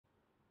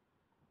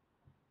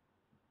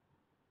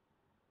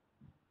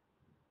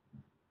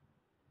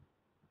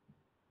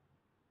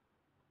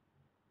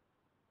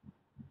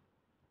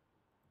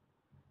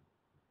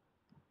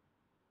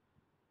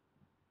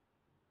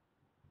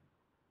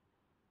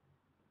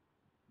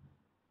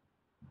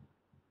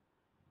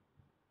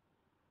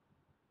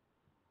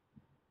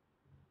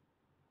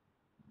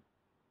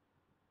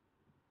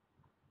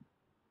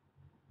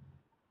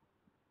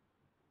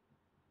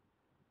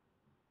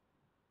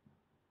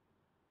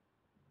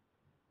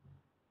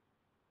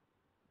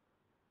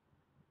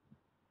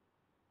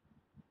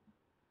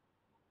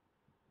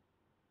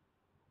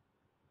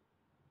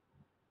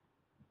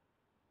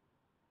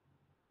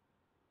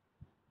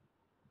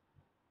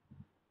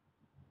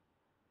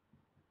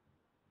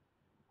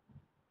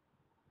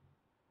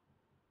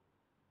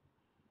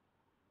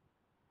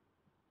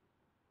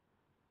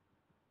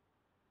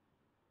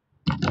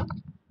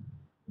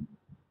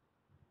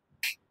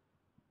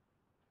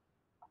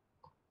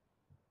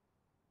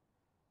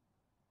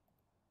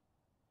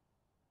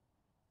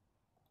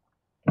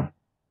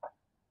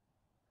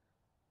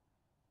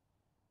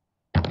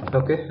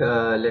Okay,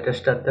 let us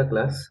start the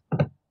class.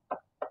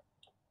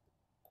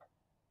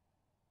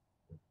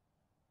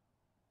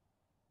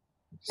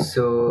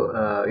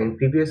 In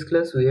previous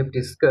class, we have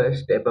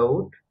discussed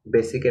about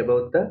basic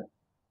about the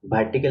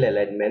vertical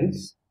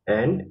alignments,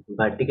 and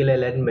vertical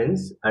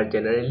alignments are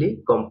generally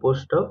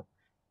composed of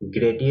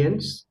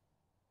gradients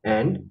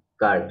and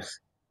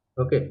curves.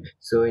 Okay,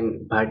 so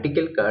in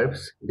vertical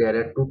curves, there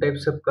are two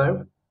types of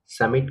curve: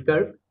 summit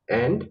curve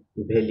and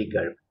valley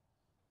curve.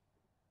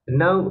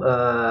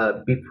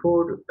 Now,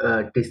 before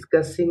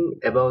discussing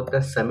about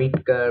the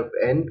summit curve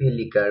and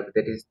valley curve,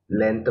 that is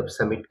length of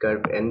summit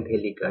curve and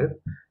valley curve,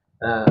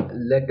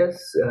 let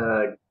us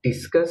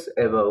discuss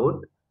about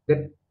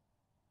the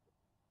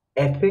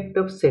effect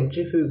of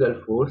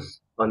centrifugal force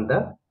on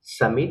the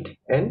summit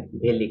and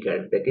valley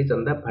curve, that is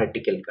on the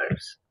vertical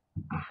curves.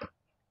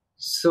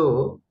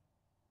 So,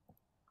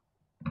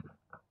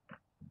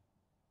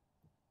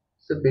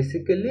 so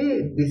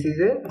basically, this is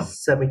a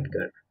summit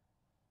curve.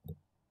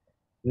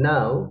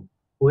 Now,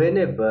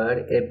 whenever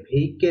a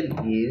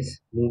vehicle is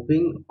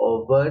moving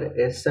over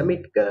a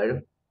summit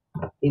curve,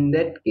 in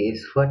that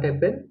case, what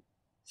happens?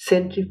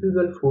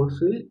 Centrifugal force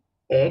will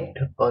act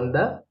on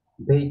the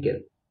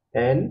vehicle,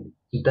 and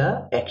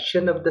the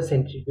action of the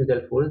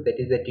centrifugal force, that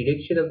is the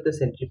direction of the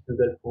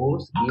centrifugal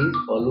force, is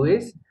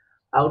always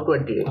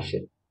outward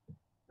direction.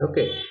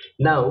 Okay.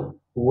 Now,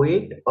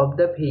 weight of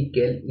the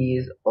vehicle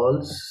is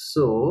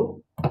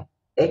also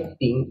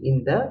acting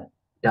in the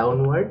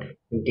downward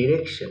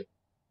direction.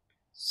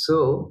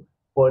 So,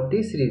 for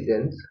these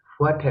reasons,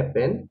 what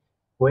happens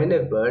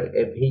whenever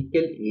a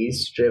vehicle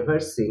is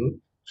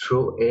traversing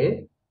through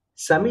a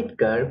summit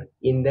curve?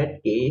 In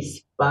that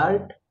case,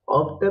 part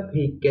of the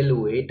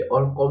vehicle weight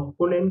or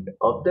component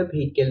of the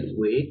vehicle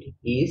weight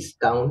is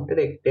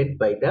counteracted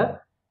by the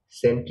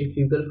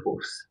centrifugal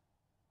force.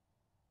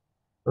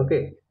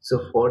 Okay,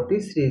 so for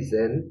this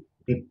reason,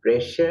 the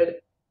pressure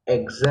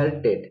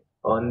exerted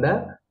on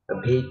the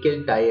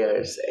vehicle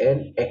tires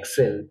and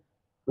axle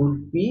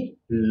would be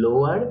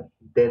lower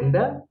than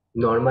the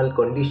normal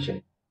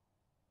condition.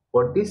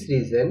 For this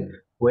reason,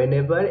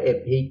 whenever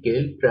a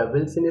vehicle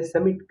travels in a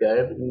summit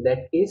curve, in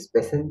that case,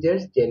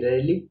 passengers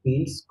generally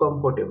feels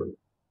comfortable.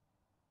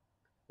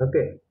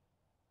 Okay.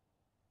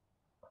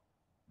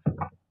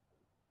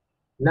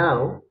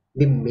 Now,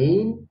 the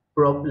main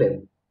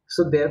problem.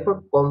 So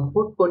therefore,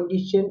 comfort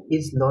condition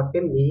is not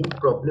a main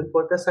problem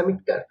for the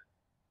summit curve.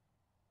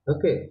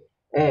 Okay,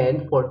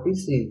 and for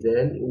this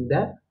reason, in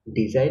the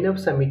design of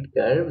summit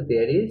curve,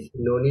 there is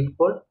no need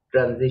for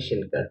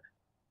transition curve.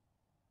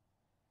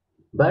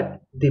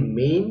 But the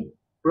main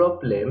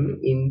problem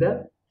in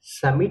the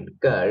summit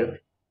curve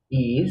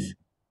is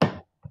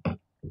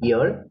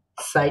your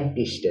side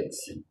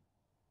distance.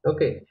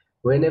 Okay,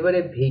 whenever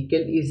a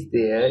vehicle is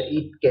there,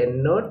 it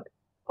cannot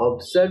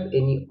observe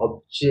any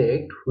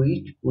object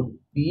which would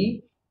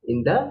be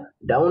in the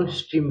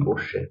downstream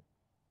portion.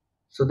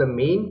 So the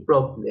main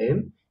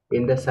problem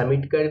in the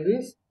summit curve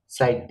is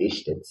side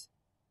distance.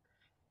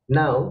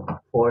 Now,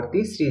 for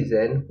this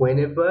reason,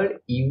 whenever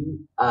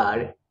you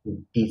are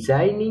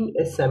designing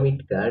a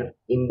summit curve,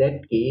 in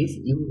that case,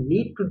 you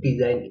need to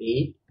design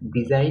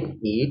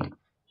it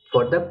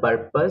for the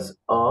purpose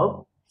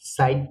of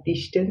side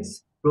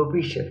distance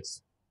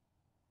provisions.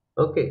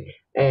 Okay,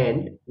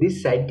 and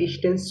this side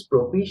distance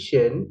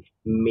provision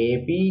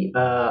maybe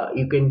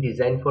you can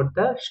design for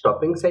the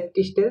stopping side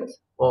distance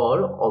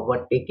or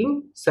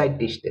overtaking side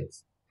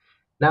distance.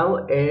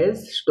 Now,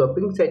 as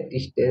stopping side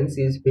distance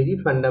is very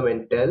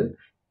fundamental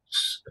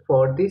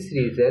for these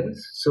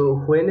reasons, so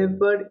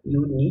whenever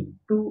you need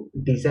to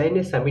design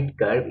a summit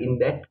curve, in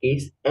that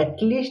case,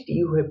 at least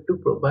you have to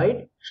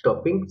provide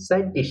stopping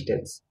side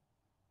distance.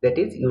 That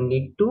is, you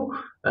need to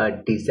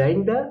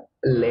design the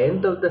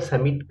length of the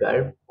summit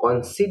curve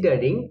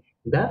considering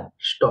the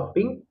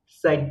stopping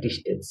side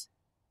distance.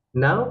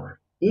 Now,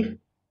 if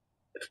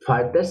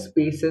further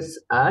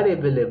spaces are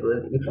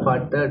available, if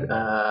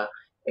further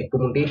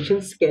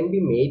accommodations can be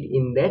made,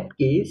 in that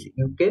case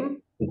you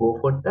can go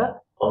for the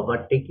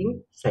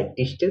overtaking side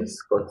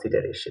distance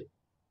consideration.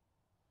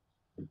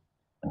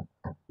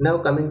 Now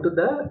coming to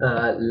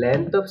the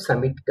length of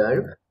summit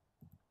curve.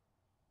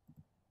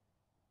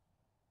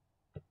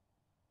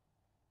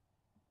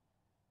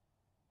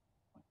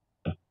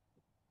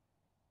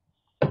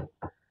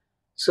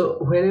 So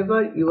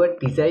whenever you are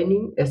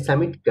designing a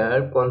summit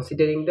curve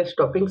considering the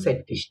stopping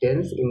side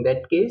distance, in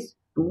that case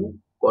two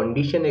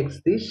condition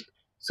exist.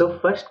 So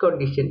first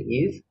condition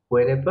is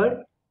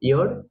whenever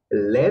your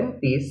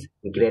length is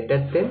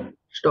greater than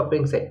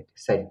stopping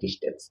side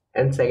distance,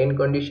 and second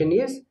condition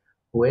is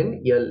when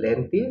your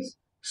length is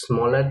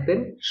smaller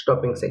than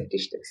stopping side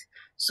distance.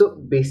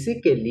 So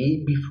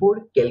basically,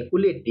 before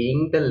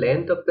calculating the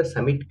length of the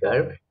summit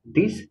curve,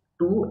 these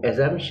two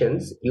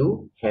assumptions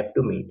you have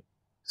to make.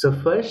 So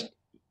first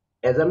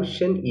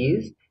assumption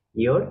is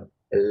your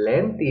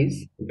length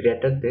is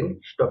greater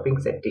than stopping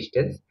set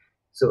distance.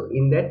 So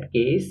in that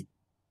case,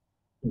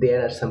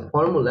 there are some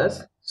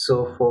formulas.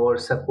 So for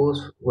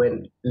suppose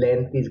when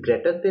length is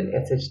greater than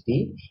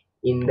SHD,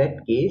 in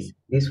that case,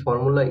 this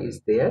formula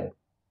is there.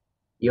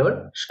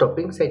 your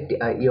stopping side,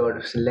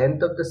 your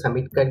length of the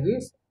summit curve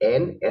is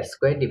n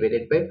square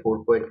divided by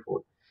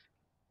 4.4.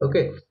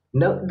 Okay,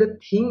 now the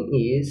thing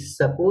is,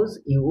 suppose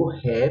you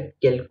have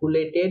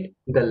calculated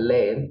the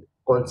length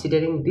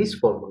considering this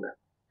formula.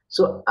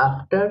 So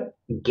after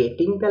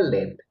getting the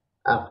length,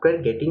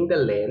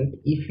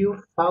 if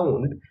you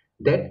found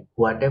that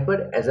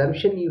whatever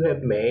assumption you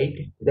have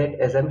made,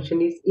 that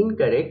assumption is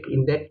incorrect,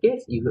 in that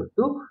case you have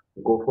to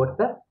go for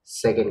the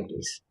second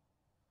case.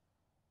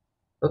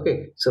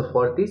 Okay, so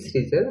for these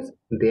reasons,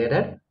 there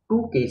are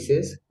two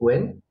cases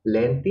when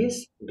length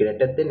is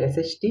greater than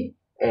SHT,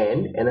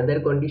 and another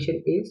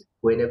condition is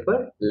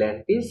whenever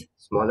length is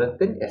smaller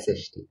than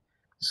SHT.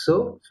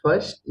 So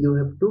first you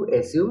have to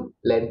assume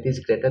length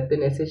is greater than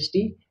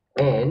SHT,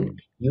 and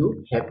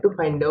you have to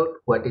find out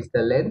what is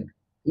the length.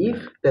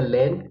 If the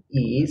length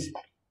is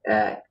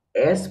uh,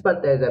 as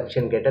per the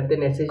assumption greater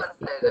than SHT,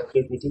 in that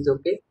case it is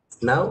okay.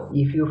 Now,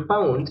 if you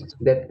found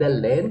that the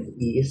length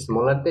is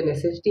smaller than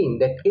SHT, in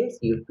that case,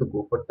 you have to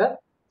go for the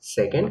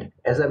second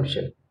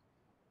assumption.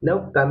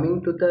 Now,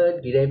 coming to the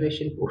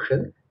derivation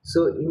portion.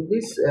 So, in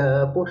this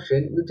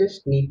portion, you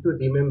just need to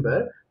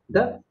remember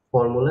the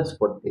formulas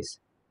for this.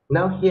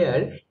 Now,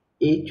 here,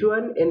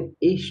 H1 and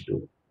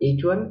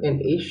H1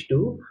 and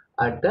H2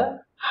 are the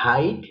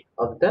height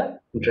of the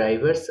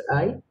driver's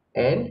eye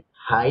and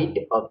height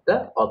of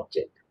the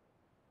object.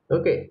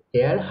 Okay,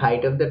 here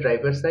height of the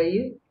driver's eye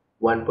is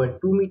 1.2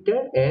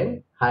 meter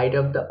and height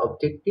of the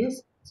object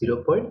is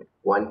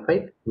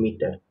 0.15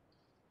 meter.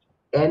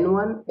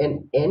 N1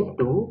 and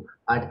N2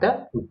 are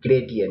the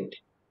gradient.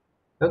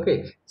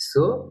 Okay,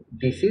 so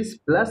this is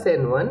plus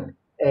N1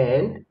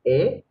 and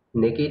a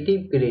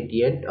negative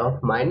gradient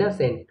of minus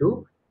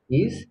N2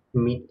 is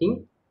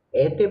meeting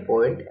at a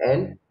point,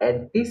 and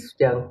at this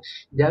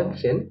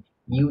junction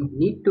you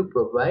need to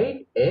provide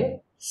a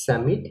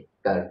summit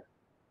curve.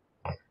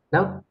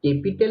 Now,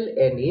 capital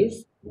N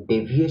is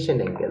deviation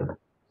angle.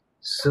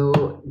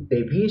 So,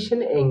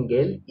 deviation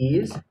angle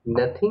is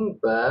nothing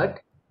but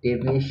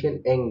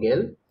deviation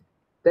angle,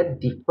 the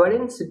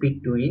difference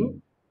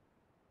between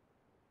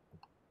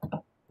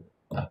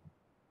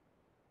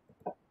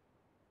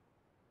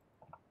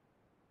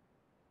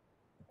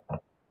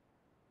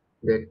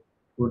that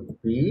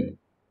would be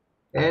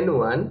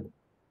N1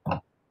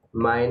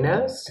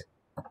 minus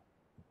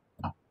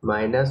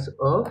minus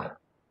of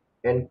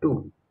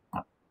N2.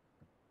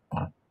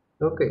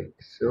 Okay,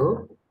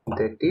 so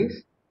that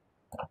is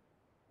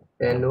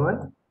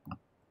N1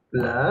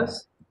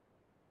 plus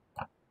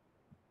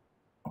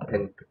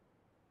N2.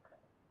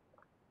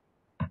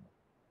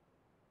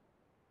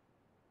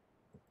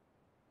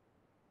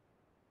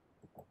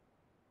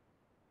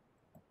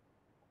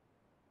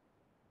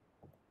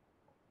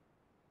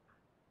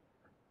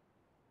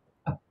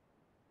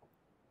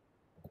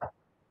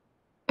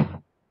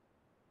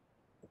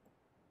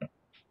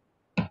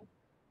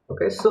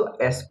 Okay, so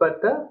as per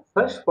the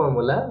first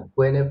formula,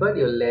 whenever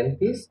your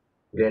length is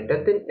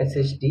greater than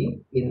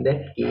SHD, in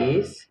that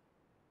case,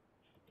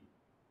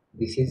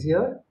 this is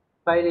your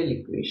final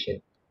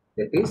equation.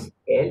 That is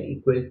L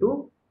equal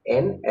to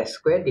n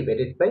square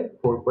divided by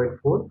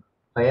 4.4,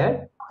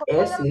 where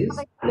S is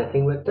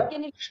nothing but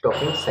the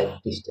stopping side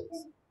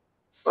distance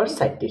or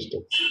side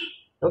distance.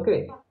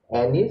 Okay,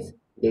 N is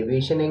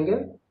deviation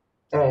angle,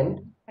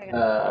 and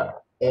L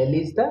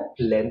is the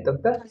length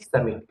of the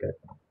summit curve.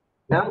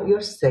 Now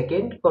your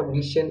second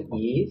condition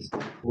is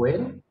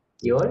when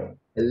your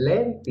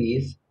length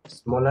is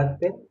smaller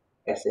than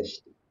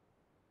SHT.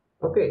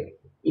 Okay,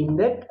 in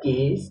that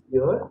case,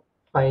 your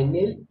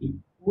final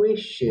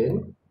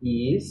equation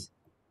is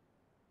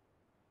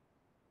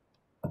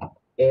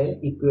L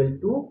equal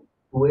to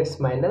 2s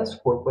minus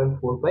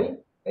 4.4 by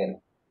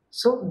n.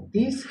 So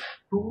these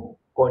two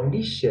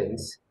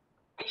conditions,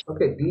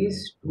 okay,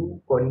 these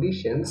two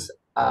conditions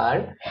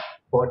are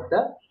for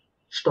the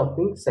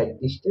stopping side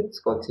distance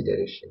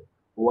consideration.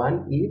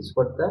 One is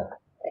for the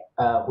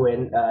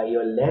when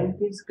your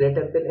length is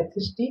greater than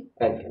SHT,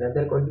 and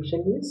another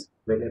condition is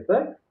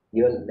whenever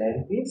your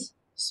length is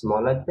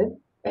smaller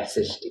than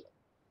SHT.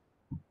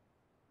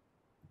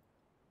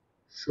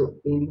 So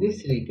in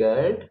this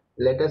regard,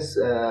 let us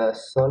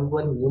solve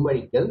one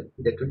numerical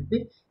that would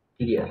be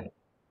clear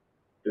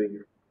to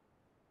you.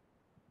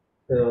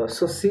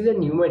 So see the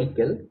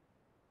numerical.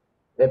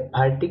 A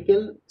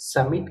vertical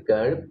summit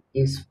curve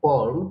is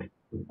formed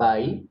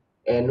by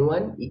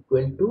N1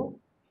 equal to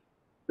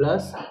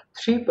plus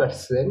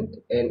 3%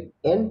 and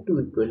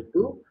N2 equal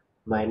to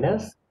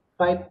minus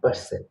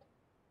 5%.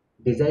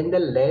 Design the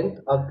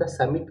length of the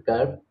summit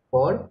curve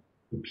for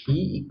V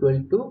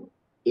equal to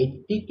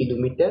 80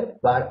 km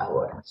per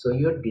hour. So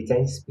your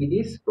design speed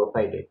is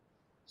provided.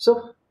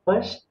 So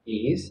first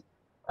is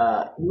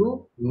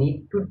you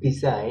need to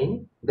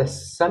design the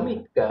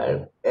summit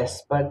curve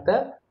as per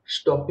the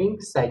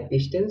stopping side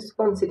distance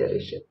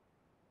consideration.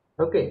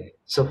 Okay,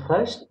 so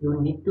first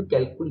you need to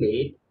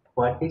calculate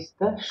what is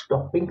the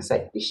stopping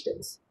side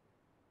distance.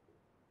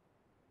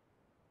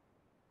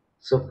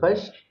 So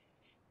first,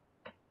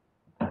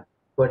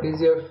 what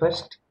is your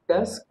first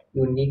task?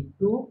 You need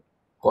to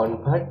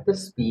convert the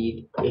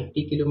speed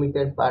 80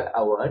 kilometer per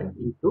hour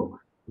into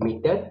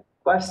meter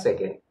per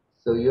second.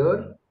 So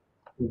your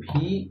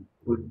V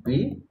would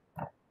be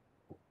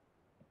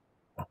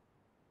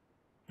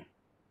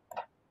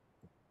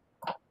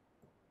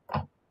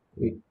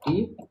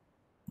 80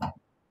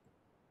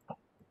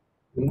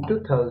 into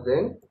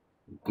 1000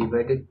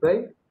 divided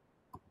by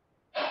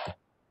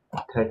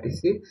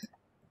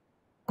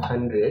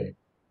 3600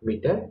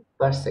 meter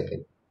per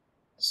second.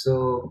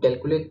 So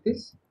calculate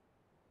this.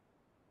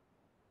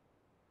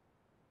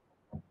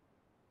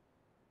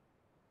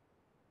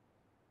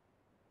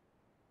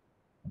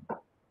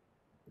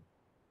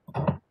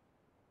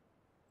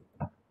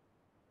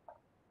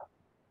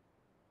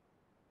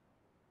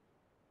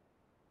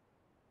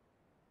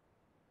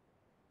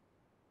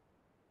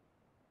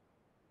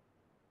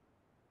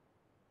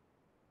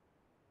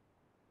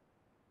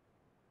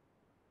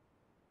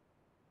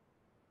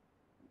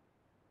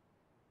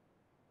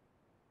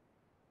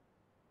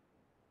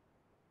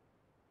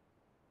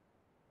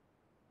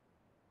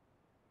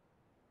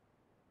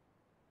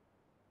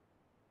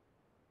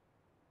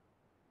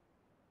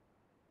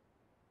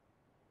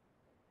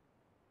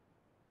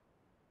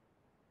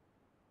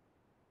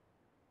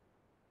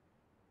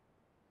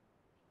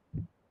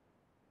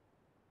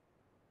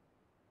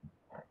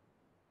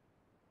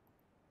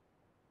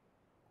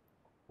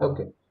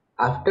 Okay.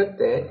 After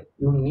that,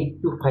 you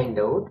need to find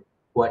out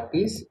what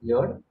is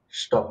your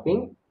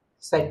stopping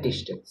sight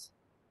distance.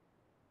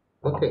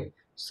 Okay.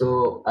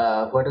 So,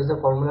 what is the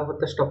formula for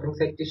the stopping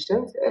sight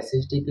distance? S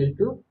is equal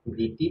to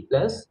Vt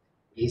plus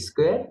V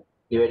square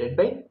divided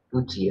by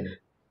 2gf.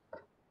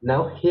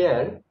 Now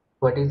here,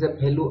 what is the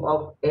value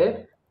of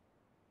f?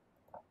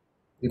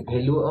 The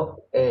value of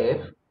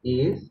f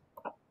is,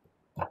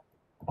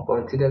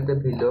 consider the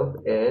value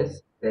of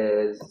s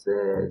as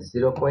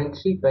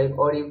 0.35,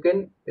 or you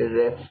can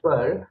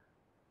refer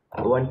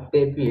one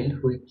table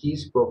which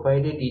is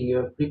provided in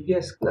your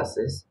previous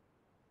classes.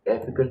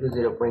 F equal to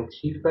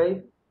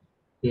 0.35.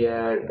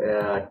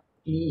 Here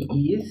t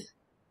is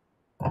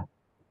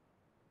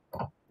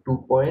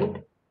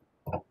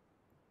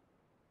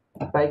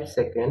 2.5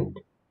 second,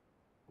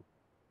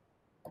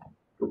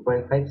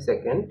 2.5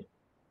 second,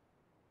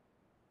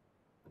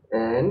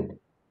 and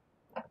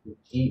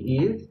g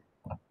is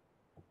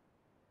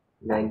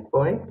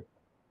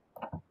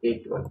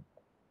 9.81.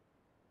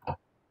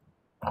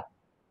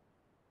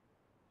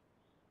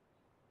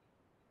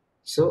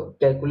 So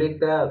calculate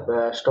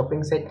the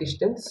stopping sight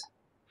distance.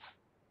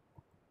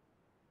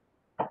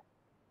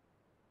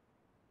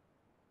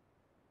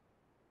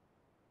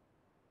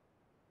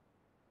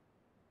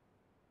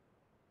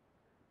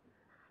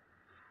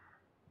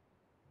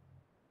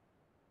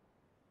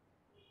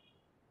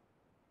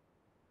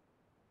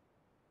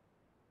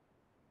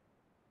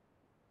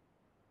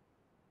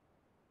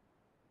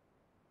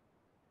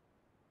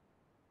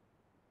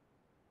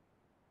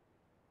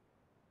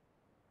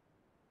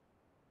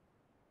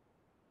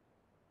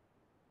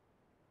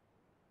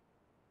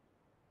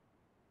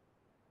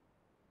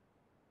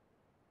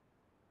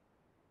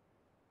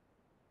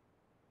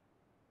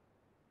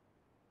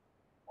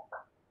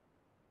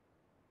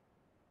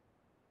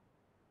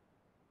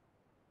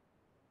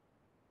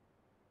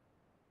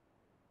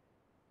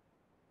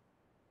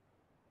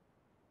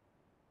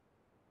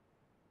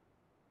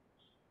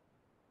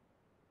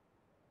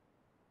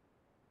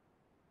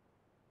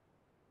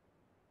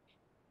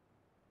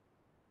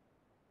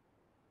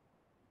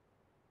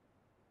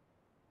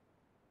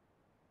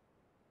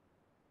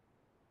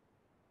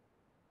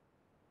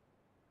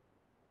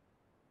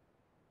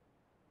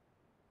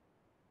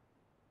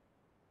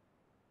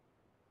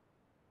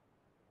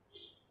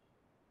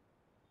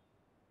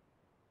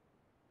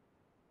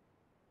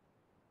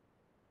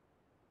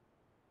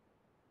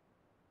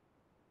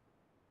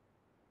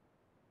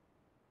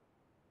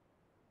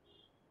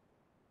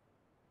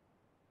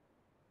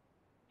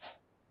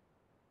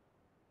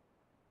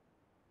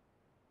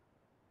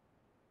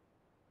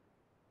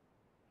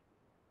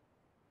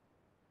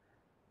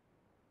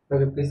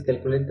 Okay, please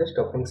calculate the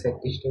stopping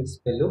sight distance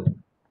value.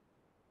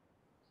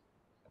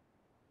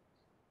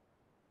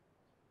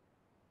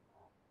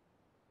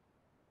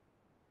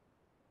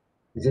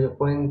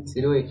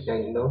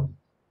 0.089. No,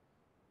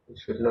 it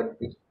should not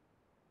be.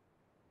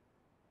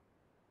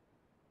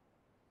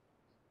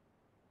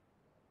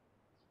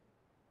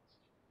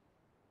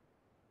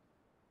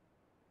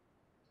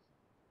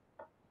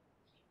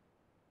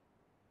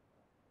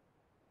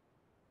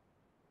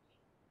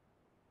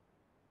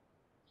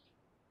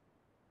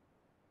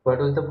 What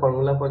was the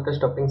formula for the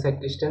stopping sight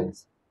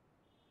distance?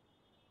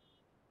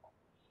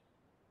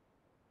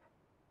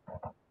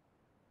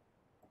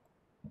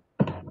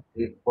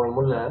 The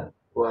formula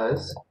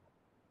was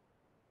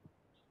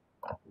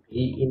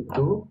V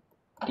into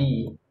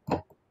T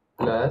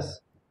plus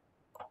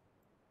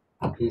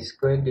V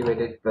square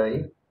divided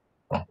by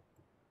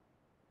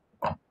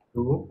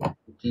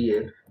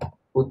 2gf.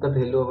 Put the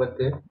value over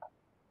there.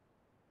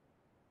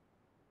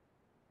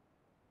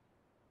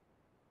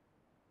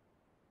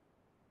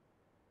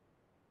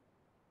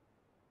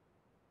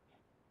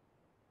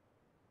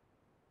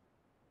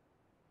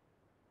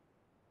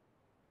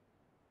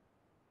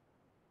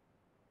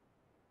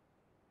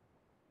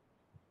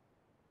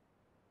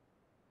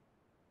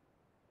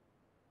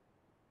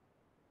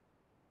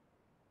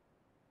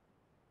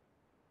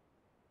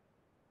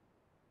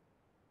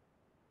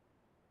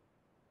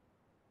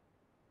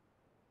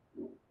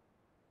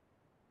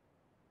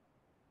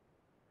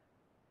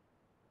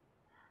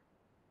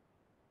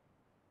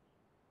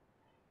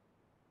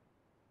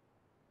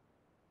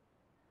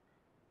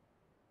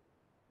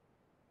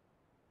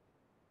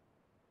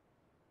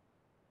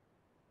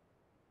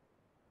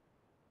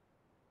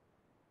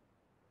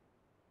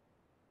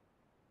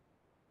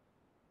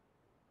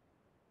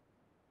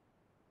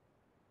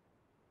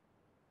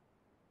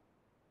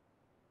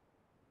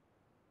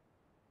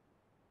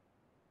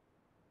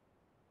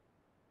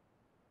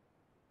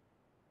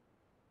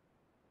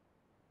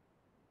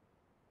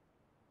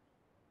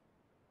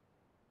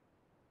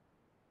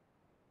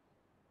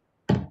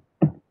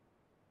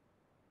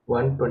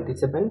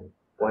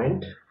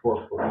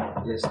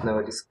 127.44. Yes, now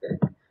it is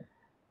correct.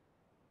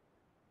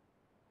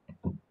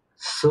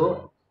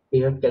 So we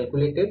have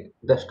calculated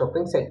the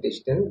stopping side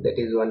distance, that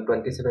is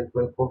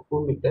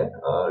 127.44 meter,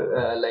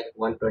 or like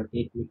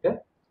 128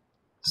 meter.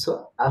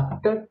 So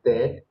after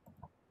that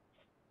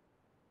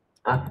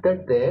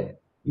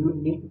you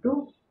need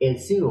to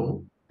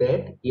assume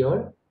that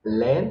your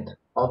length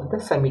of the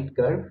summit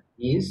curve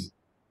is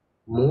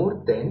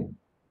more than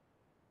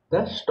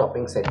the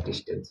stopping side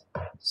distance.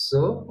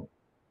 So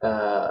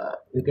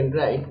you can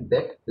write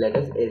that, let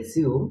us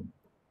assume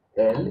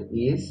L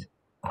is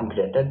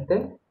greater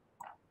than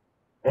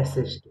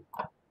SST.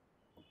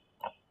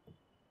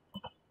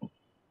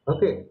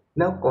 Okay,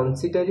 now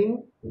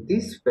considering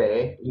this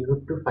fact, you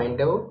have to find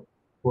out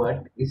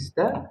what is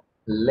the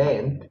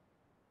length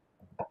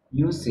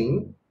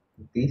using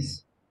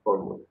this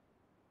formula.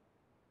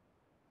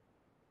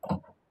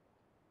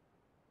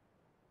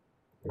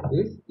 That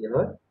is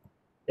your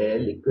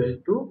L equal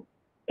to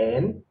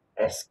n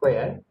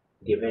square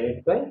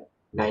divided by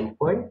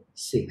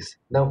 9.6.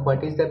 Now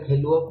what is the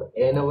value of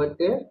n over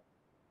there?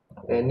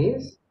 N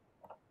is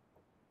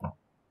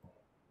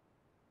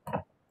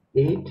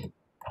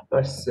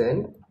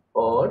 8%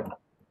 or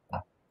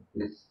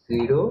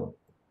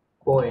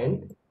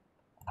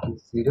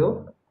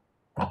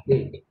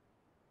 0.08.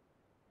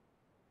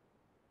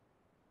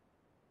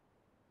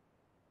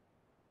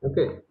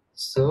 Okay,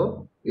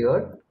 so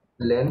your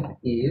length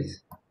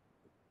is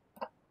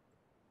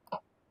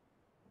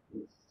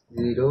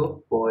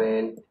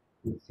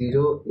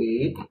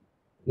 0.08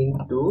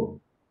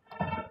 into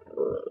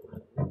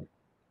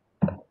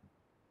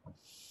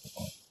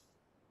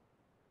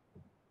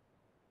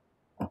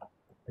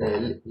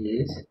L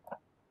is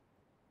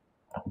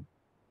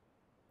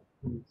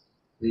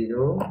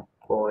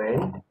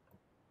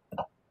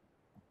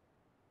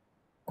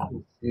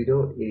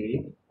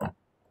 0.08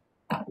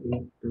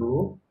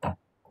 into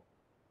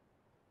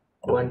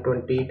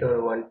 128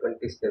 or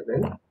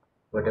 127,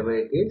 whatever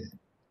it is,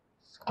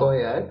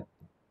 square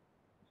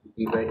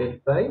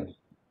divided by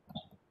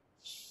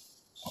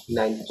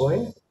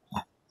 9.6.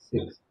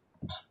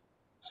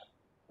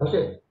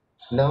 Okay,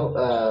 now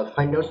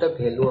find out the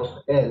value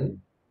of L.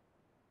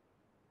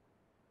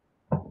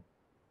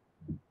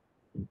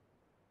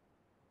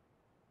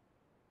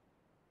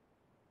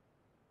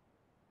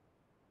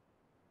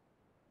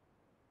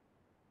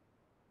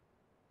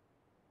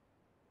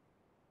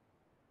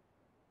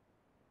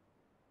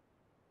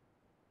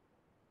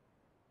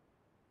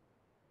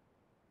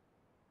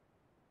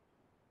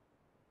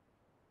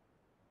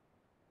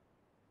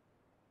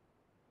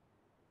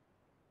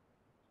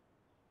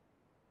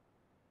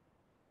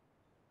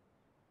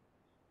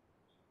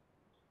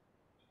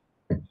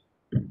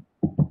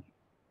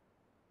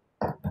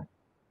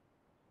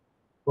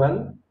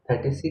 One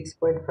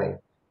 36.5.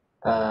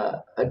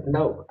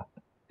 Now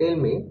tell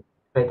me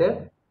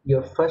whether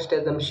your first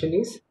assumption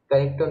is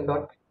correct or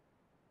not.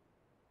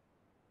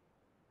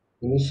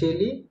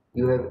 Initially,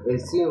 you have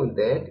assumed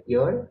that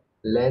your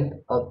length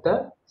of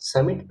the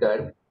summit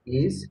curve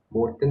is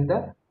more than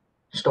the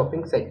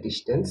stopping side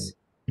distance.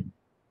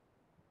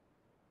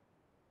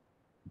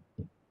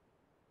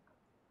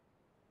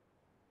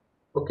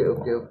 Okay.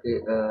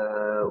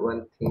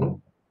 One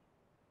thing.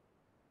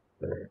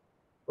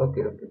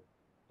 Okay.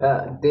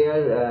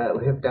 There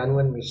we have done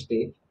one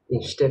mistake.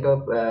 Instead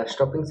of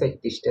stopping side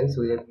distance,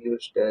 we have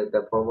used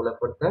the formula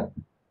for the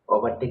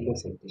overtaking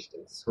side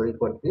distance. Sorry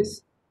for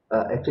this.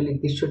 Actually,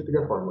 this should be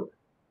the formula.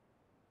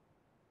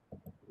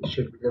 It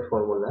should be the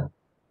formula.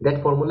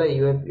 That formula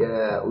you have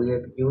we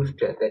have used.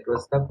 That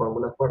was the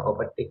formula for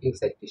overtaking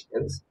side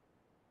distance.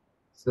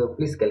 So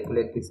please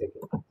calculate this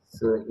again.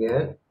 So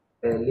here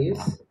L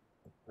is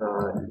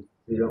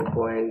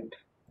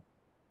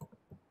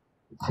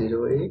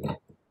 0.08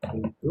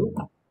 into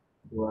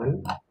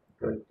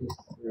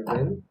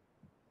 127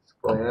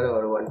 square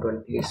or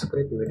 120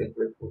 square divided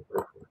by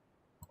 4.4.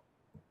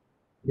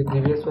 The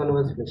previous one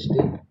was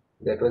mistake.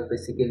 That was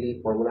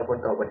basically formula for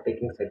the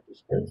overtaking side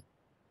distance.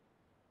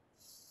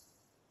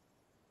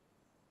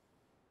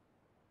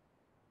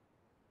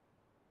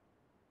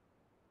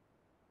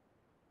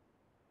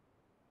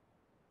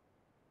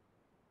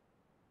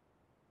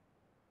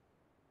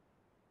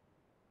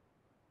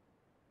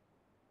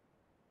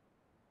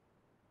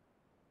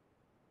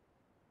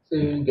 So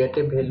you will get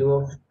a value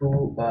of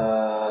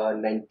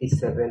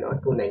 297 or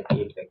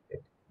 298 like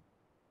that.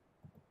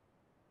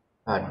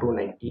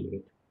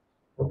 298.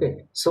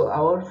 Okay. So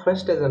our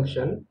first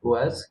assumption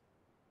was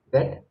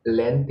that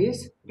length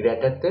is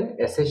greater than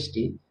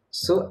SHT.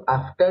 So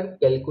after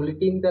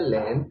calculating the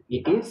length,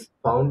 it is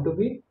found to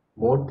be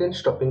more than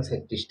stopping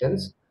side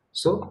distance.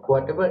 So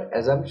whatever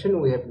assumption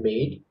we have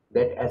made,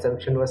 that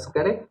assumption was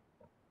correct.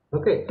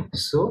 Okay,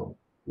 so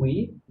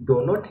we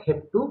do not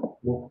have to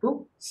move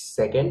to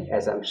second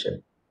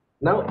assumption.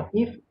 Now,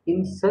 if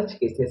in such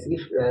cases,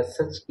 if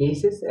such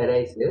cases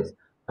arises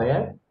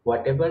where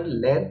whatever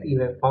length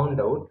you have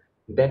found out,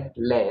 that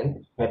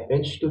length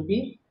happens to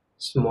be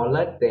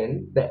smaller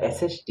than the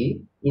SST,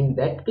 in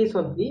that case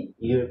only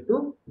you have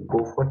to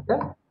go for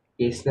the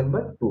case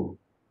number 2.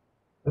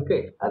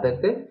 Okay, other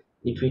than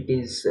if it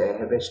is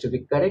has to be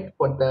correct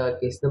for the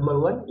case number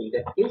 1, in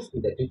that case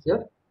that is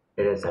your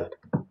result.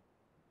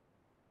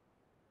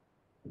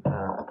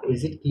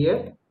 Is it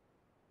clear?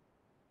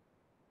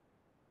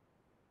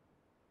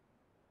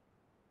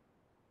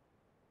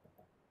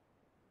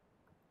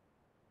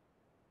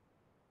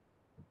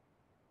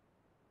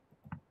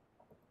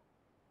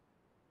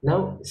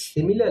 Now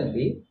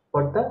similarly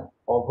for the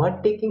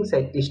overtaking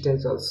side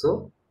distance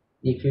also,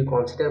 if you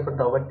consider for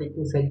the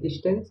overtaking side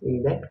distance,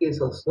 in that case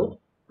also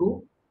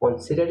two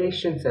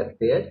considerations are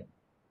there.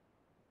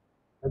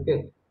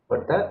 Okay,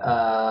 for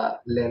the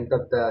length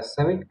of the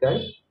summit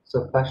curve.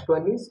 So first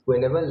one is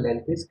whenever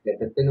length is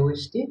greater than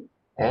OST,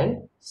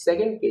 and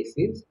second case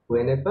is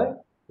whenever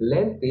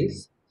length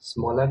is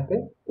smaller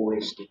than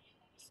OST.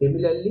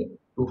 Similarly,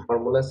 two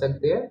formulas are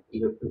there.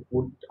 You have to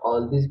put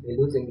all these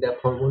values in the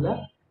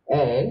formula,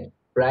 and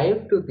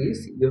prior to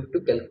this, you have to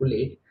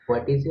calculate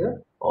what is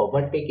your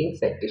overtaking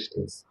side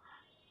distance.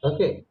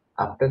 Okay,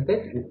 after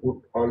that you put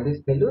all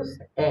these values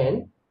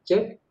and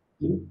check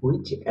in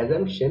which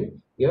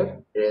assumption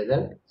your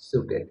result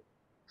suited.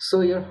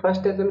 So your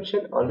first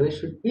assumption always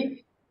should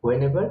be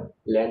whenever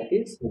length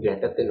is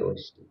greater than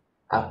OST.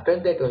 After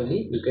that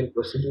only you can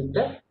proceed with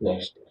the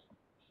next step.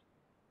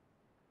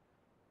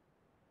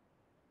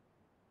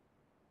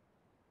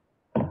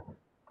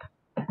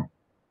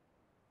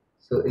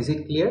 So is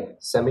it clear?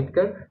 Summit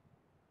curve.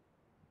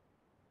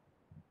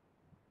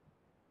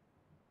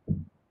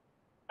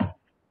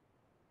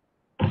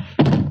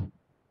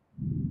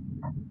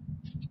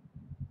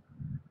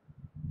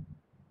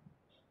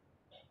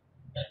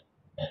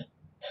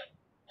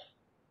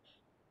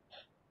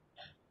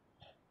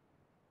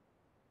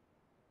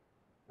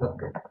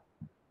 Okay.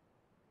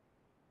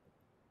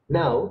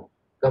 Now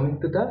coming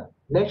to the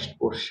next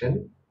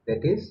portion,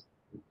 that is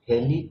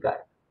Haley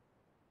curve.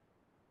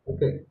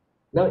 Okay.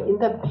 Now in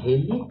the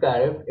Haley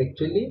curve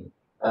actually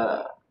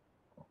uh,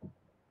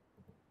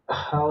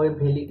 how a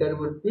Bailey curve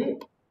would be,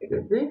 it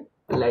would be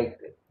like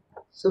this.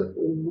 So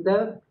in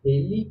the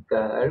Bailey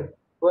curve,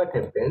 what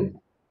happens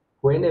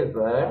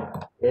whenever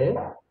a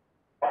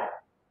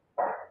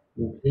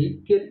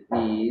vehicle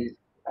is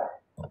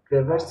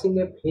traversing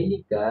a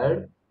Bailey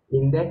curve,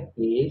 in that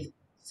case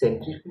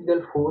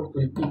centrifugal force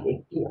will be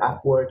acting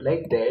upward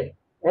like that,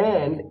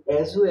 and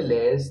as well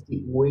as the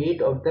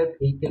weight of the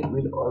vehicle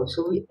will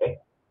also be acting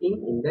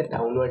in the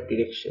downward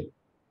direction.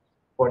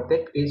 For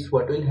that case,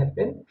 what will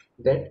happen,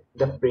 that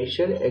the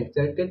pressure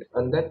exerted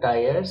on the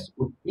tires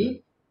would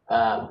be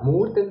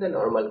more than the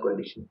normal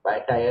condition. By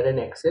tire and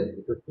axle,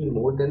 it would be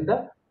more than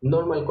the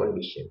normal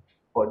condition.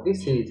 For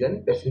this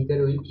reason,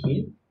 passenger will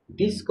feel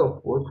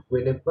discomfort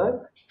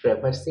whenever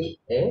traversing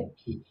a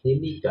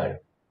hilly curve.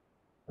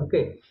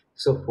 Okay,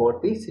 so for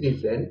this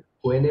reason,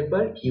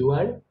 whenever you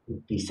are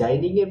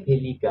designing a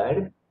valley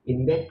curve,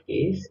 in that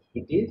case,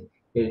 it is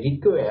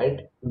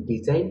required to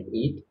design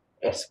it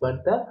as per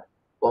the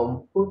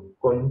comfort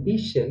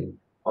condition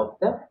of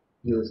the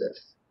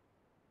users.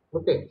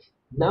 Okay,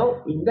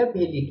 now in the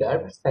valley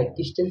curve, side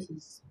distance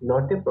is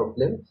not a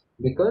problem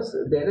because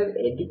there are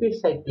adequate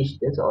side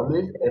distance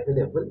always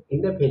available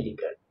in the valley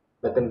curve.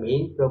 But the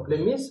main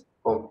problem is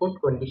comfort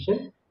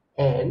condition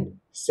and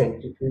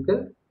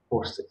centrifugal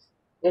forces.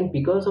 And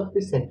because of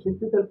the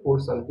centrifugal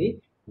force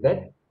only,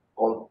 that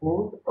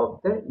comfort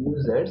of the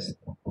users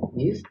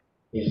is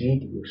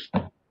reduced.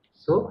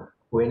 So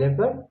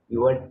whenever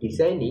you are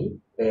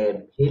designing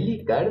a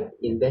Haley curve,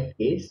 in that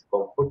case,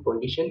 comfort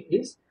condition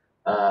is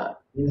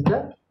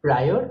the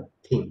prior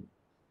thing.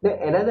 The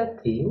another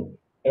thing,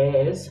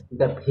 as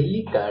the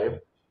Haley curve,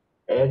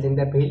 as in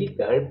the Haley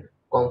curve,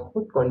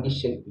 comfort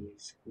condition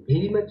is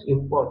very much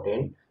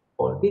important.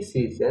 For these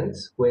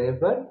reasons,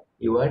 whenever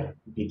you are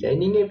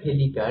designing a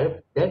Haley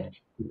curve, that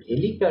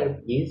Haley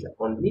curve is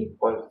only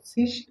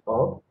consist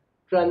of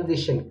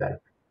transition curve.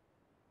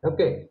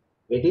 Okay,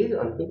 it is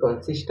only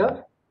consist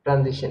of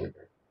transition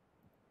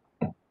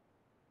curve.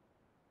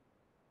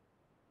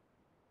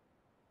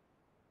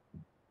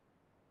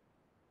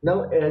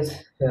 Now,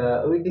 as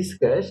we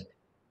discussed,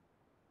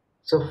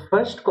 so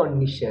first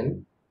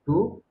condition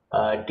to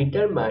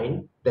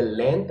determine the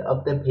length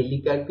of the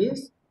valley curve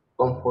is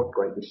comfort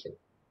condition.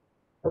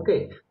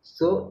 Okay,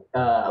 so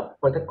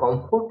for the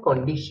comfort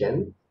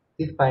condition,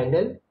 the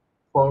final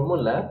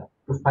formula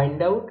to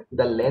find out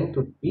the length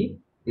would be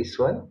this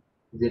one,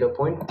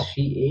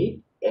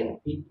 0.38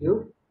 np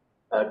cube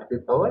to the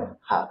power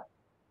half,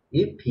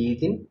 if v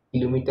is in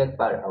kilometer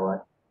per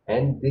hour,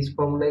 and this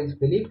formula is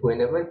valid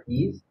whenever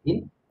v is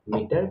in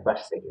meter per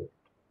second.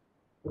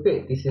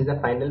 Okay, this is the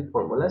final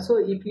formula. So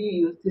if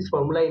you use this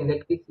formula, in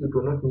that case you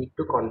do not need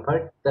to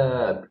convert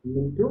the v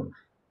into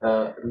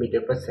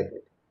meter per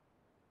second.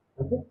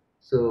 Okay,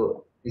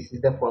 so this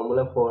is the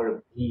formula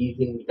for v is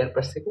in meter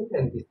per second,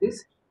 and this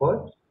is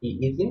for v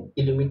is in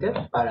kilometer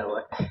per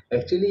hour.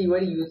 Actually you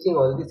are using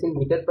all this in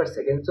meter per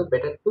second, so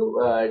better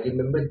to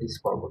remember this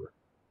formula.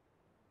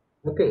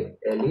 Okay,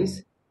 L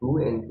is 2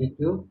 np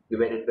cube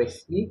divided by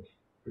c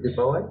to the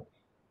power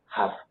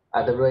half.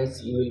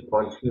 Otherwise, you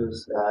will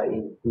confuse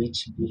in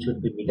which v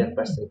should be meter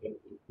per second,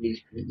 in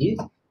which v is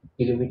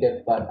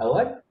kilometer per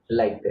hour,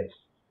 like that.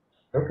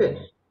 Okay.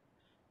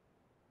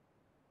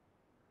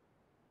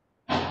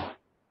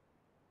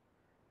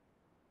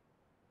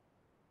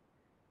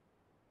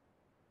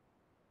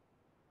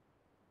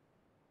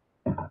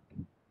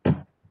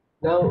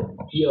 Now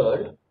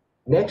here,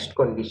 next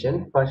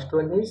condition, first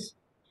one is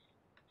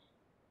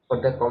for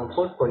the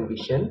comfort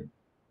condition.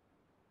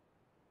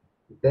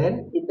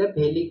 Then in the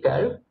Bailey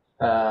curve,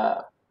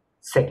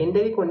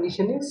 secondary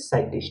condition is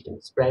side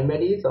distance.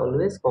 Primary is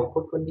always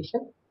comfort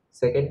condition.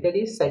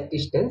 Secondary is side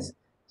distance.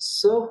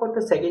 So for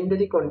the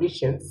secondary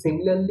condition,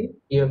 similarly,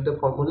 you have the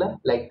formula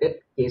like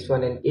that, case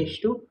 1 and case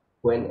 2,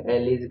 when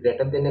L is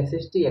greater than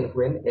SST and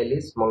when L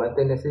is smaller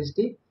than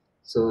SST.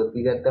 So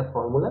these are the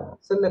formula.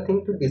 So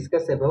nothing to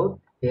discuss about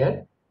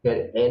here.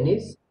 Here N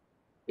is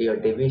your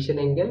deviation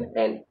angle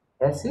and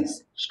S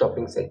is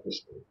stopping side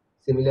distance.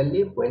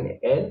 Similarly, when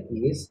L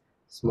is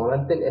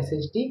smaller than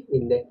SSD,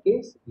 in that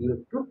case, you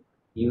have to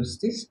use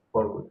this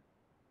formula.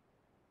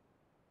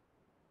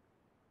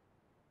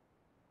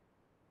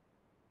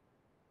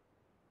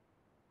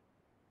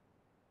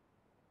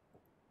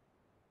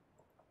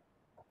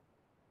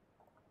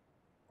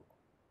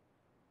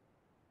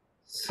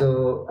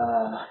 So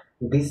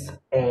this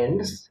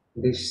ends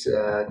this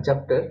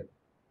chapter.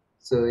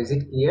 So is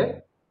it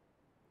clear?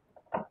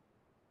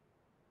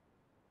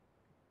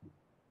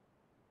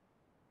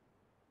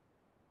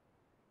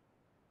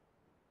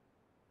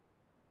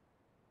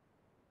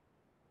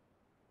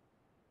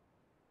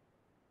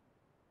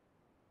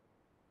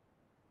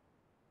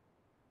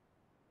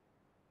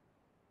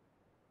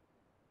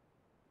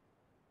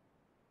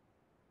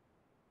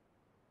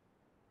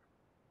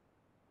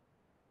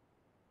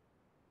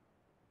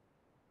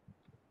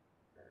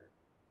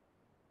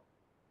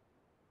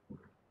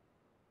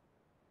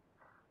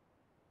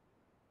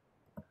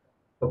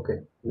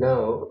 Okay.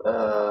 Now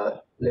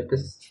let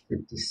us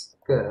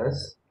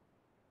discuss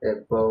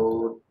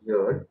about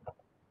your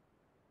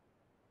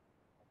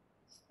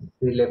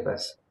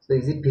syllabus. So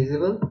is it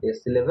visible? Your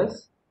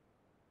syllabus?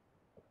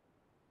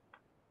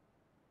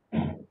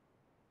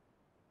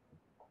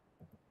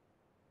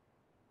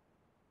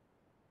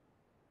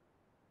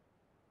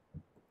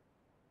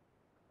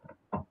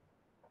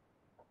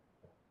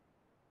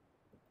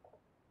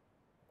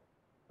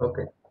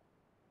 Okay.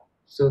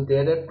 So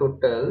there are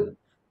total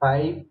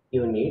 5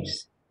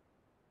 units.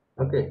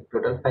 Okay,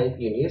 total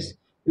 5 units.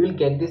 You will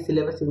get this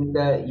syllabus in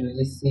the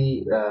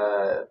UGC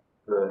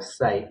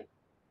site.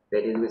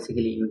 That is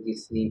basically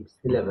UGC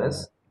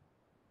syllabus.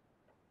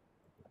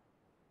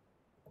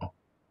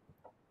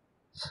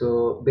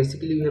 So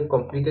basically, we have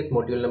completed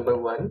module number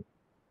 1,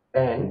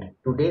 and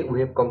today we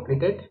have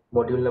completed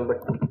module number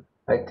 2.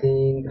 I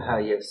think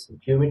yes,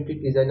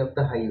 geometric design of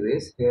the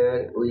highways.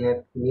 Here we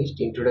have finished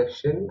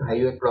introduction,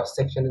 highway cross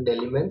section and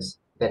elements.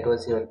 That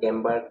was your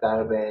camber,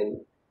 curve,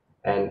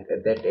 and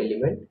that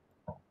element.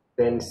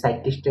 Then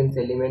side distance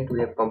element we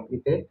have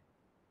completed.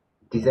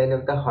 Design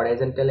of the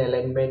horizontal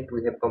alignment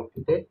we have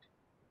completed.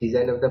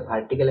 Design of the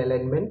vertical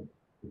alignment,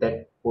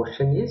 that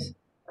portion is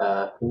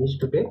finished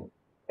today.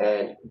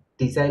 And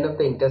design of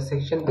the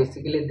intersection,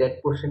 basically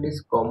that portion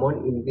is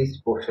common in this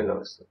portion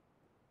also.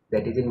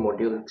 That is in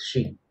module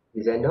 3,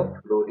 design of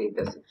road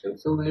intersection.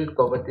 So we will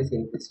cover this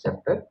in this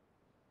chapter.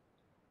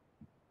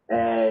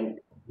 And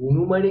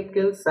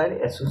numericals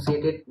are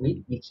associated with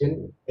each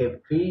and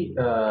every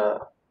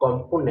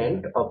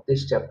component of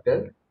this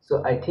chapter.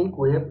 So I think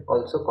we have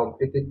also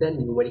completed the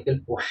numerical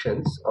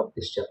portions of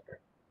this chapter.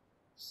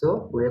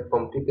 So we have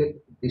completed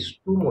these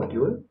two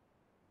modules.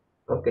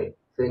 Okay,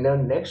 so in our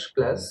next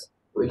class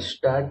we'll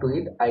start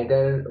with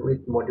either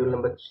with module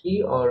number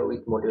 3 or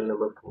with module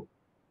number 4.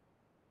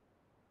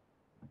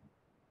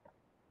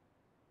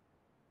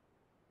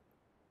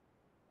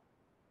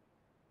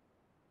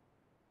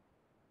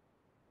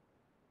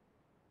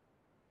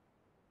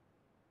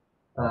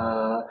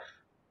 uh,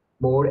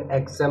 More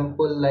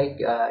example, like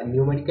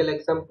numerical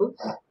examples.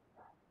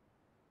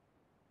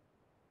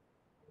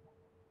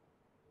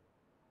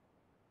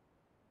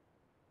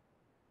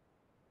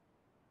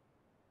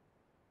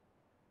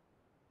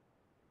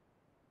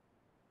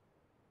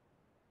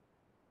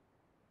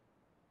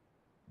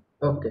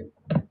 Okay,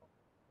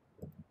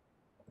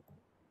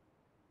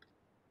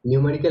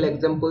 numerical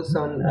examples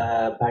on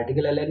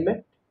vertical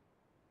alignment.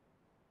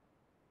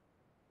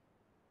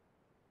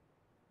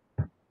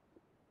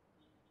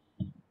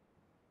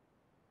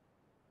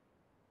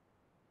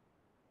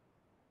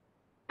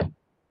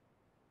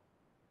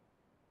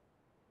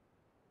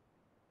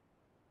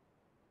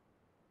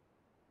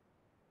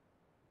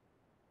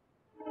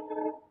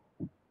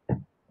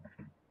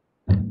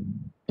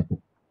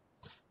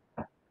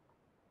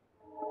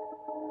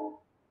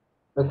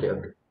 Okay,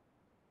 okay.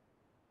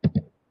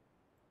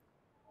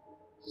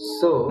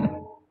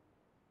 So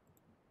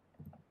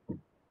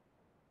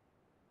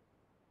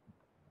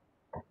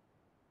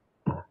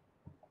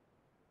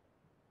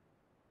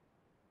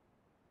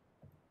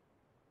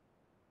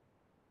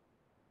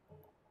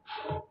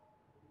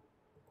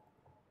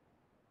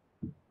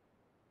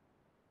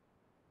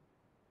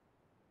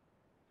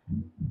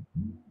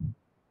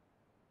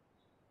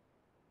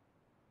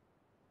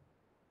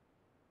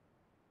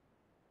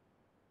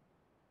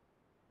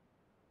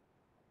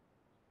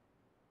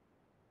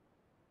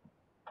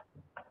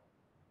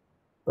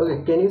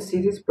Okay, can you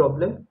see this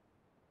problem?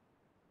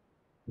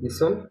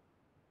 This one.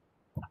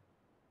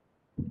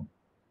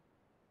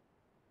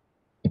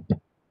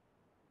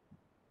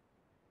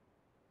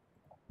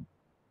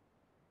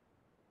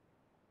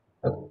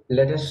 Okay,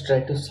 let us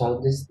try to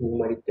solve this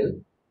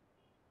numerical.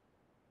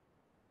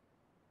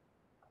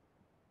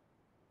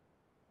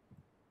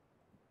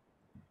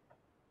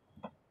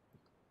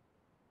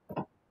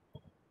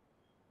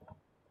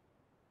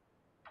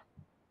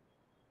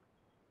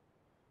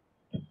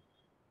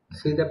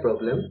 See the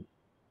problem.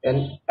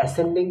 An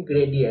ascending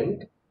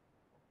gradient.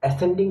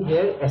 Ascending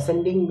here,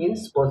 ascending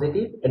means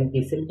positive and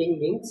descending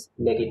means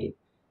negative.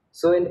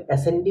 So an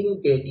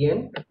ascending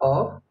gradient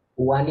of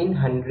 1 in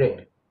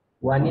 100.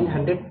 1 in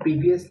 100,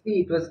 previously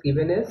it was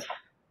given as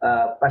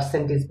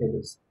percentage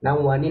values. Now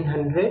 1 in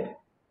 100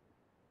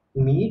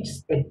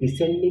 meets a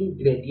descending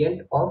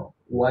gradient of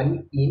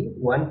 1 in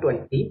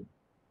 120.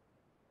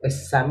 A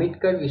summit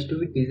curve is to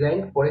be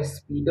designed for a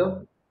speed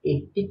of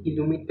 80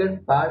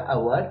 km per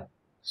hour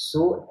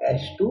so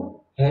as to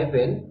have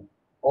an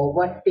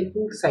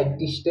overtaking side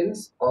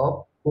distance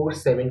of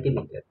 470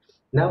 meters.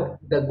 Now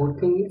the good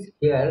thing is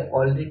here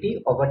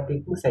already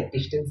overtaking side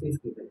distance is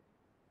given.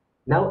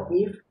 Now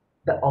if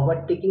the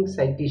overtaking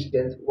side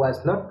distance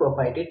was not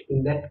provided,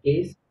 in that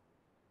case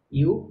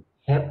you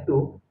have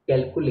to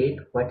calculate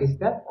what is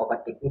the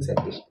overtaking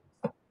side distance.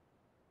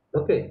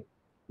 Okay.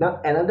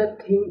 Now another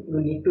thing you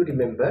need to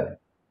remember,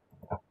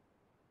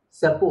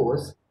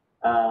 suppose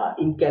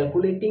in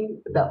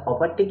calculating the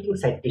overtaking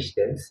side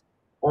distance,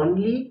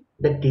 only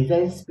the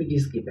design speed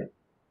is given.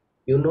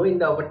 You know, in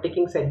the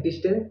overtaking side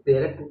distance,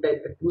 there are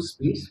two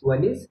speeds.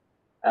 One is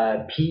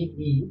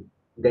VE,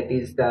 that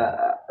is the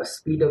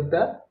speed of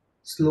the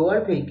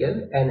slower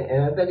vehicle, and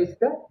another is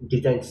the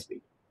design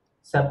speed.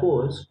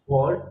 Suppose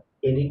for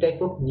any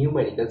type of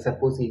numerical,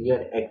 suppose in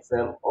your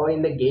exam or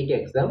in the gate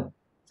exam,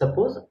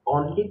 suppose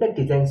only the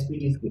design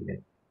speed is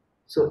given.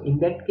 So in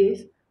that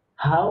case,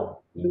 how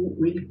you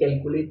will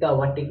calculate the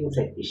overtaking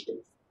side distance?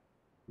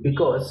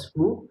 Because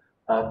to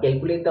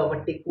calculate the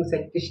overtaking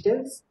side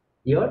distance,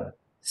 your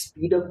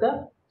speed of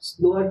the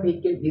slower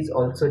vehicle is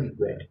also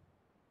required.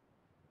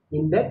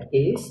 In that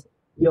case,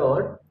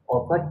 your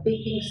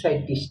overtaking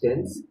side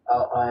distance,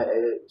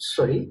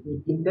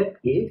 in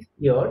that case,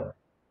 your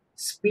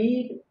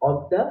speed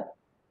of the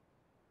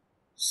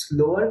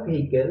slower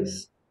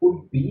vehicles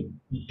would be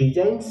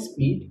design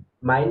speed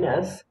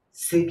minus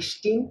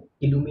 16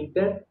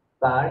 kilometer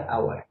per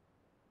hour.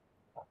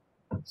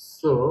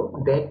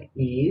 So that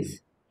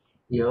is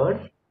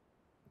your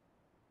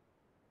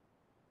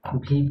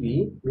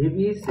VB.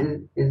 VB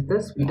is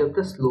the speed of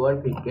the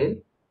slower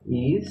vehicle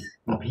is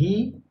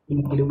V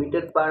in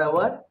kilometer per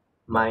hour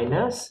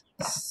minus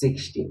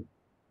 16.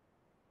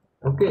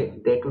 Okay,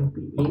 that would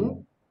be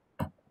in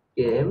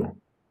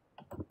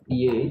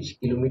kmph,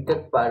 kilometer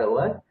per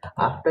hour.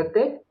 After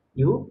that,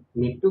 you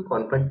need to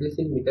convert this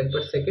in meter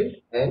per second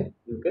and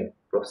you can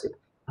proceed.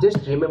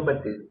 Just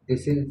remember this.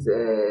 This is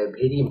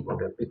very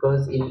important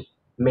because in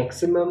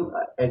maximum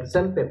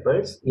exam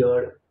papers,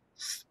 your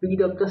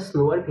speed of the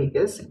slower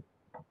vehicles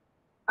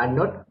are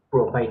not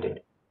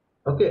provided,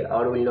 okay,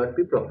 or will not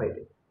be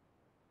provided.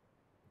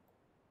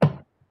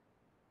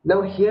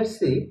 Now here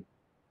see,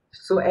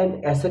 so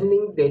an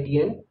ascending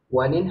gradient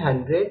 1 in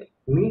 100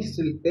 meets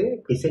with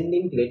a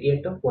descending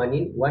gradient of 1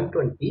 in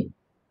 120.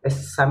 A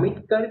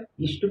summit curve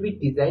is to be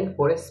designed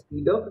for a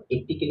speed of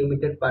 80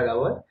 km per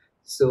hour.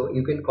 So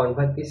you can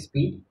convert this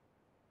speed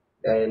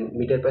and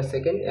meter per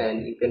second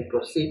and you can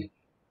proceed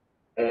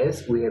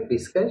as we have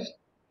discussed,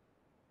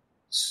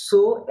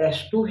 so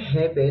as to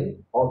have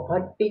an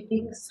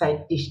overtaking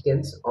side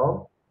distance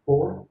of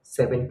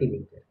 470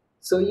 meters.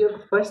 So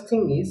your first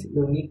thing is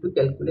you need to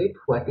calculate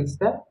what is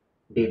the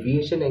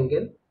deviation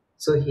angle.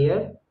 So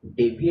here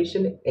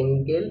deviation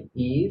angle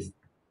is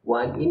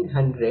 1 in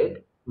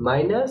 100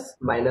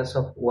 minus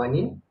of 1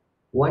 in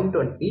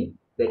 120,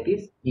 that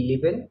is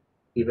 11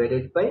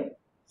 divided by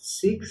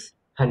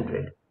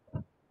 600.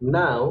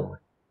 Now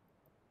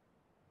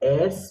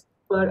as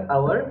per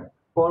our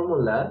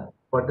formula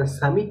for the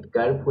summit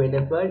curve,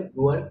 whenever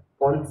you are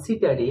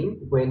considering,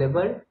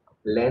 whenever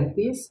length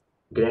is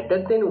greater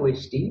than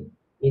VT,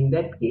 in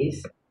that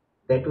case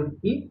that would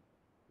be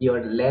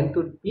your length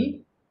would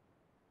be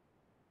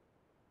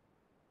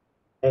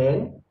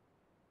n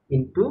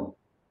into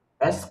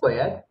s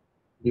square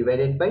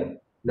divided by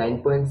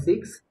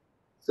 9.6.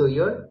 So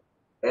your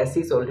s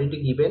is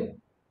already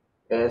given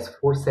as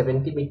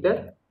 470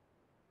 meter.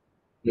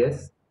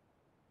 Yes,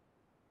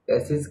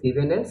 s is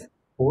given as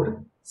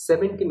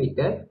 470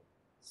 meter.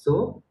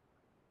 So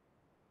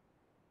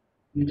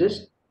you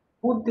just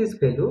put this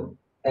value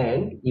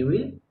and you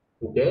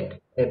will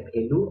get a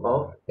value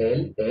of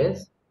L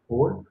as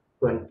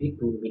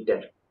 422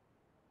 meter.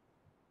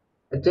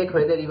 Check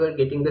whether you are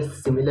getting the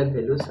similar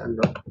values or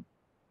not.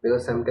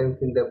 because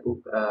sometimes in the book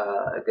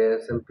there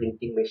are some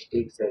printing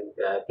mistakes and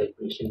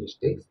calculation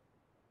mistakes.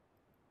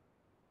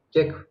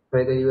 Check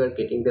whether you are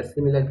getting the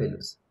similar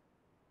values.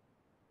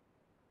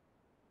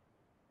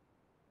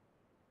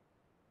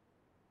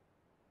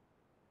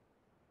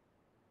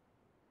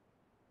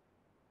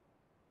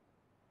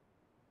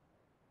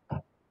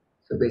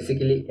 So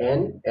basically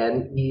n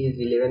is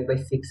 11 by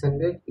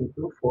 600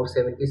 into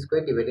 470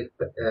 square divided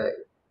by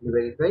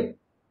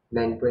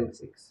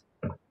 9.6.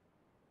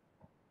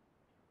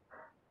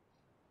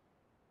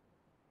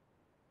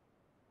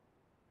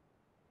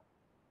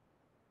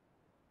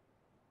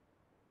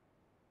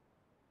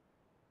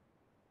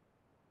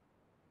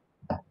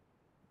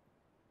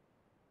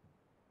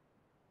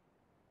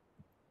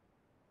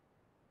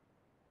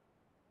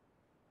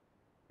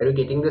 Are you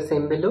getting the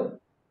same below?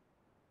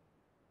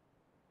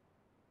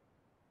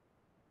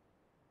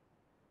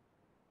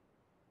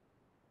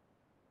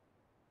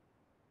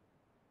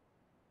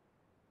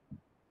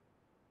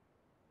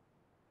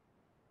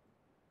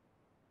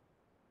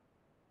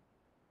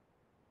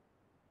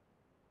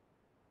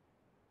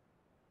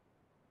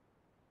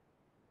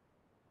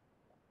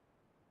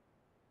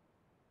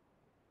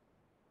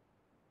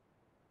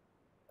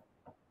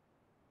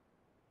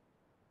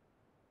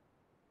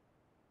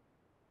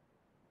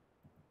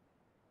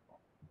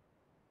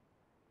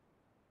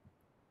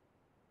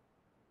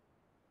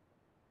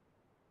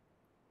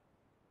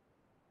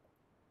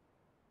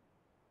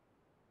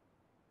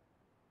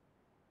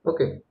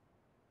 Okay,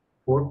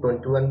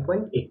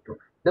 421.82.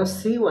 Now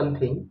see one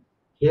thing.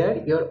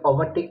 Here your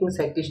overtaking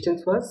side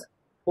distance was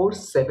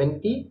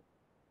 470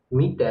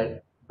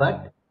 meter,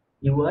 but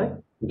you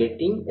are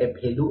getting a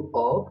value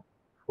of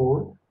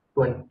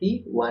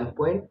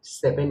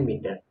 421.7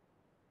 meter.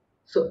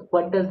 So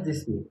what does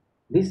this mean?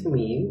 This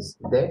means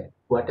that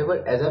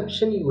whatever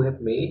assumption you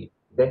have made,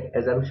 that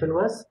assumption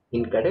was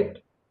incorrect.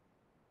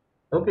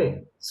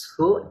 Okay,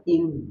 so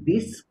in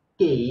this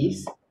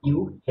case,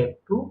 you have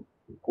to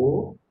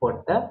go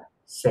for the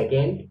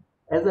second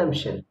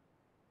assumption.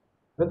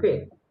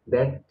 Okay,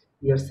 that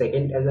your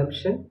second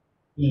assumption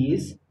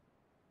is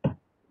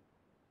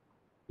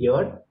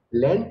your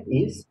length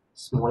is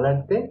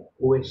smaller than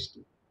OST.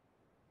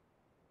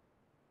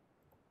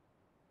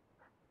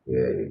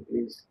 Here it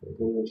is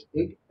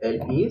mistake.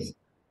 L is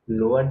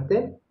lower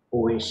than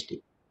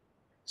OST.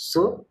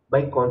 So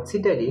by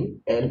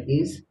considering L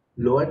is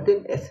lower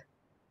than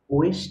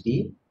OST,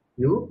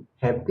 you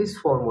have this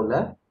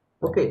formula,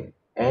 okay,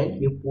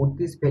 and you put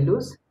these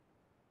values,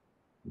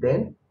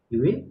 then you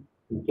will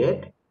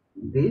get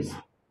this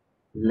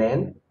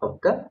length of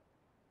the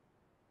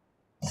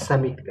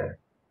summit curve.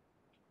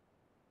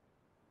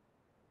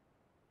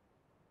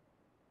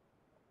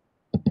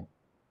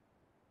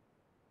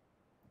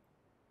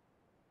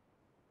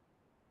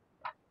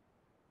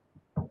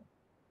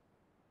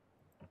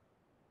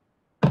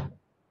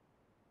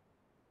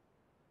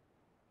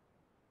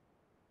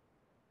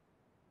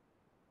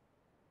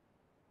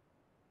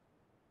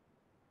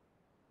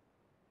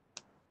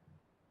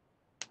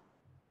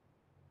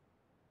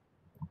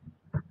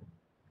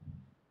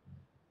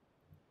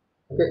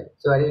 Okay,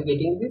 so are you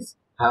getting this?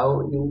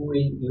 How you will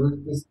use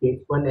this case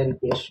 1 and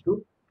case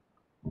 2?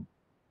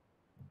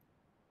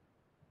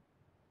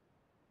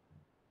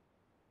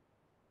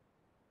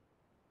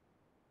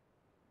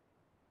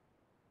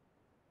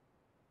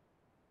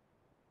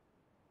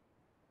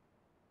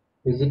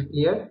 Is it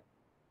clear?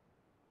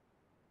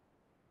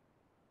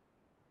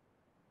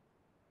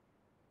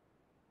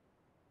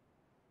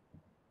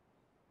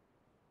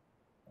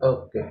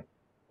 Okay.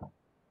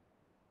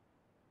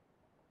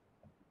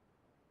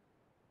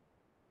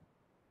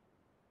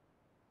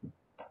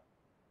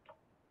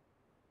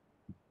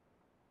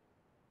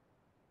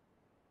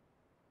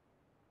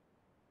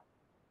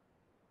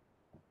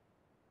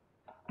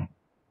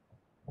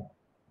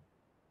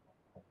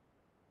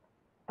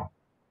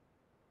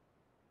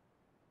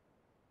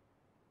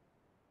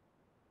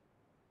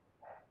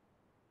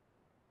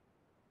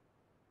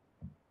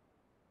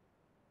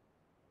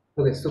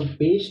 Okay, so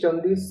based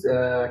on this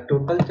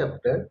total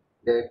chapter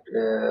that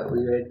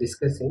we were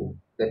discussing,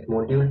 that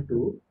module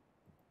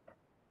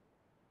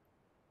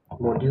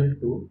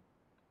 2,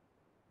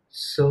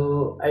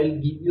 so I'll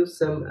give you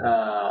some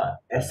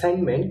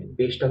assignment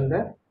based on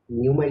the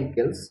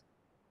numericals.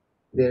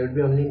 There will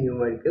be only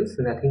numericals,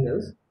 nothing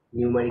else.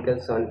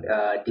 Numericals on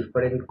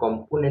different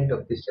component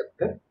of this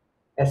chapter.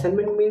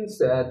 Assignment means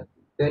that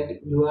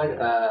you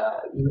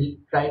will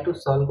try to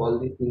solve all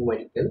these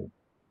numerical.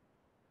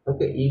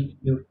 Okay, if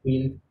you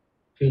feel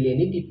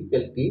any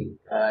difficulty,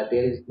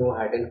 there is no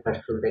hard and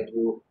fast rule that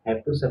you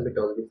have to submit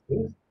all these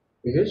things.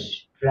 You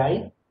just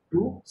try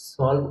to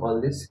solve all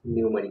this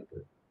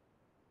numerical.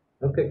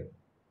 Okay.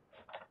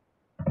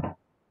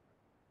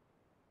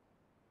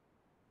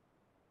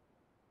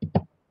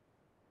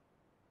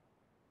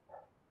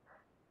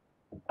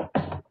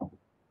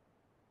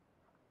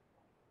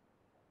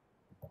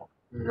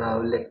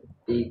 Now let me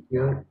take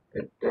your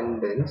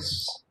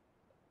attendance.